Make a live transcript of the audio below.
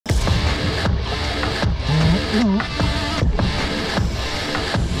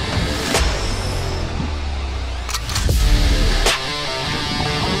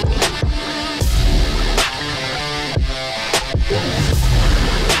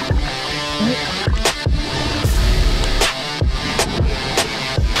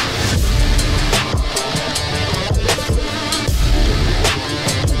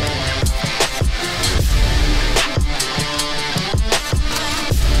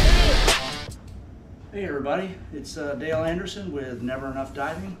Hey everybody, it's Dale Anderson with Never Enough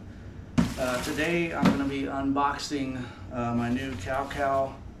Diving. Today I'm going to be unboxing my new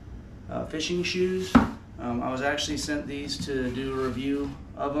KalKal fishing shoes. I was actually sent these to do a review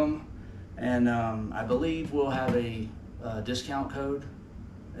of them, and I believe we'll have a discount code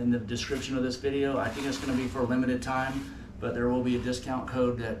in the description of this video. I think it's going to be for a limited time, but there will be a discount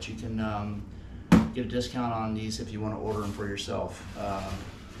code that you can get a discount on these if you want to order them for yourself.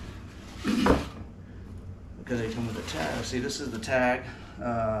 Because they come with a tag. See, this is the tag.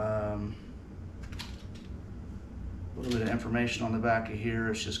 A little bit of information on the back of here.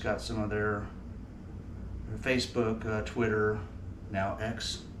 It's just got some of their Facebook, Twitter, now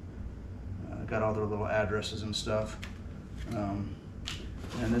X. Got all their little addresses and stuff. And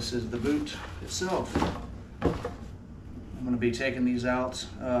this is the boot itself. I'm going to be taking these out.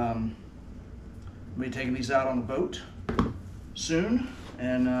 I'm going to be taking these out on the boat soon,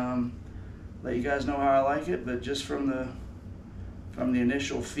 and let you guys know how I like it. But just from the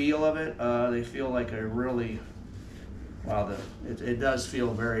initial feel of it, they feel like a really, wow, it does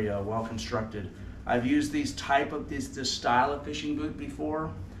feel very well constructed. I've used this style of fishing boot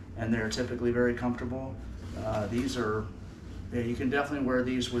before, and they're typically very comfortable. These are, yeah, you can definitely wear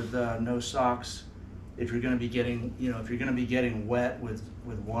these with no socks. If you're going to be getting, if you're going to be getting wet with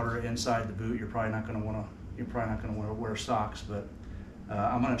water inside the boot, you're probably not going to want to wear socks. But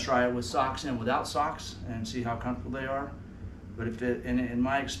I'm going to try it with socks and without socks and see how comfortable they are. But if in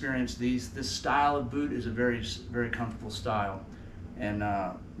my experience, this style of boot is a very, very comfortable style. And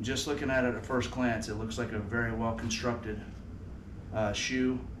just looking at it at first glance, it looks like a very well constructed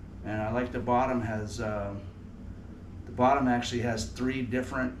shoe. And I like the bottom actually has 3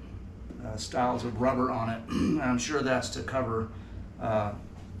 different styles of rubber on it. And I'm sure that's to cover,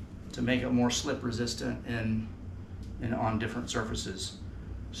 to make it more slip resistant and on different surfaces.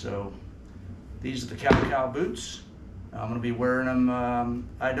 So these are the KalKal boots. I'm going to be wearing them.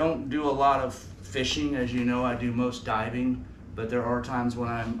 I don't do a lot of fishing, as you know. I do most diving, but there are times when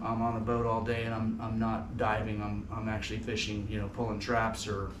I'm on the boat all day and I'm not diving. I'm actually fishing, pulling traps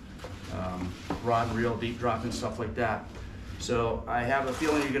or rod and reel, deep drop and stuff like that. So I have a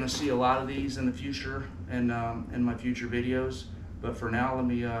feeling you're going to see a lot of these in the future and in my future videos. But for now, let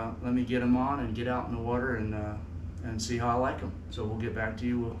me get them on and get out in the water and see how I like them. So we'll get back to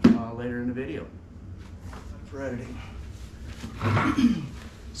you later in the video. For editing.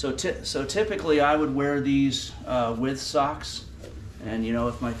 So typically I would wear these with socks, and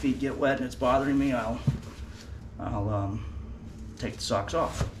if my feet get wet and it's bothering me, I'll take the socks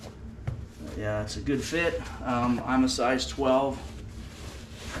off. Yeah, it's a good fit. I'm a size 12,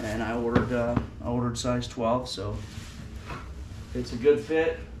 and I ordered size 12, so it's a good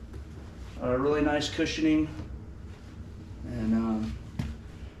fit. Really nice cushioning, and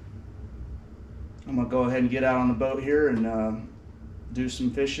I'm gonna go ahead and get out on the boat here and do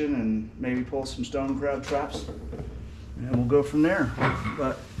some fishing and maybe pull some stone crab traps, and we'll go from there.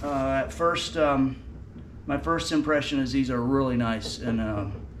 But at first, my first impression is these are really nice,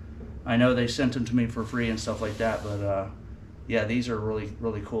 and I know they sent them to me for free and stuff like that, but yeah, these are really,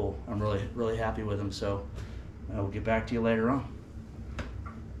 really cool. I'm really, really happy with them. So we'll get back to you later on.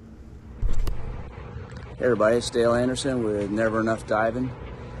 Hey everybody, it's Dale Anderson with Never Enough Diving.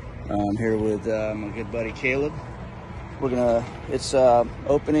 I'm here with my good buddy Caleb. It's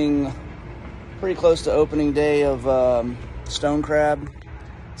opening, pretty close to opening day of stone crab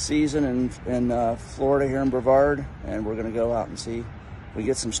season in Florida here in Brevard, and we're gonna go out and see if we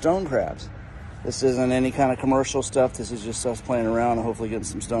get some stone crabs. This isn't any kind of commercial stuff. This is just us playing around and hopefully getting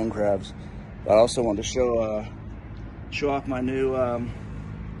some stone crabs. But I also wanted to show off my new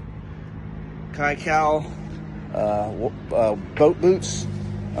KalKal boat boots.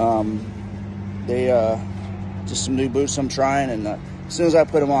 They just some new boots I'm trying, and as soon as I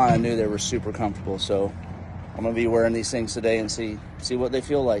put them on, I knew they were super comfortable. So I'm gonna be wearing these things today and see what they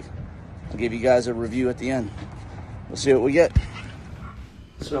feel like. I'll give you guys a review at the end. We'll see what we get.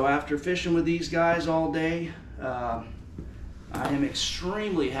 So after fishing with these guys all day, I am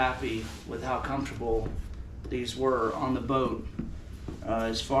extremely happy with how comfortable these were on the boat.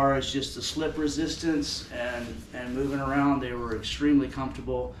 As far as just the slip resistance and moving around, they were extremely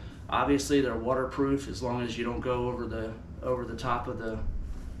comfortable. Obviously they're waterproof as long as you don't go over the top of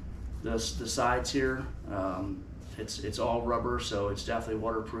the sides here. It's all rubber, so it's definitely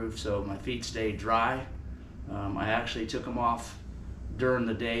waterproof, so my feet stay dry. I actually took them off during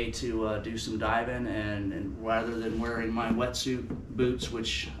the day to do some diving, and rather than wearing my wetsuit boots,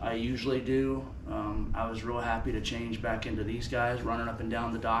 which I usually do, I was real happy to change back into these guys, running up and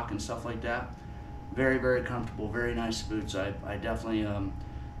down the dock and stuff like that. Very, very comfortable, very nice boots. I definitely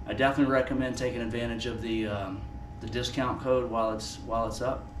recommend taking advantage of the discount code while it's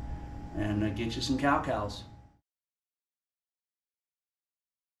up, and get you some KalKals.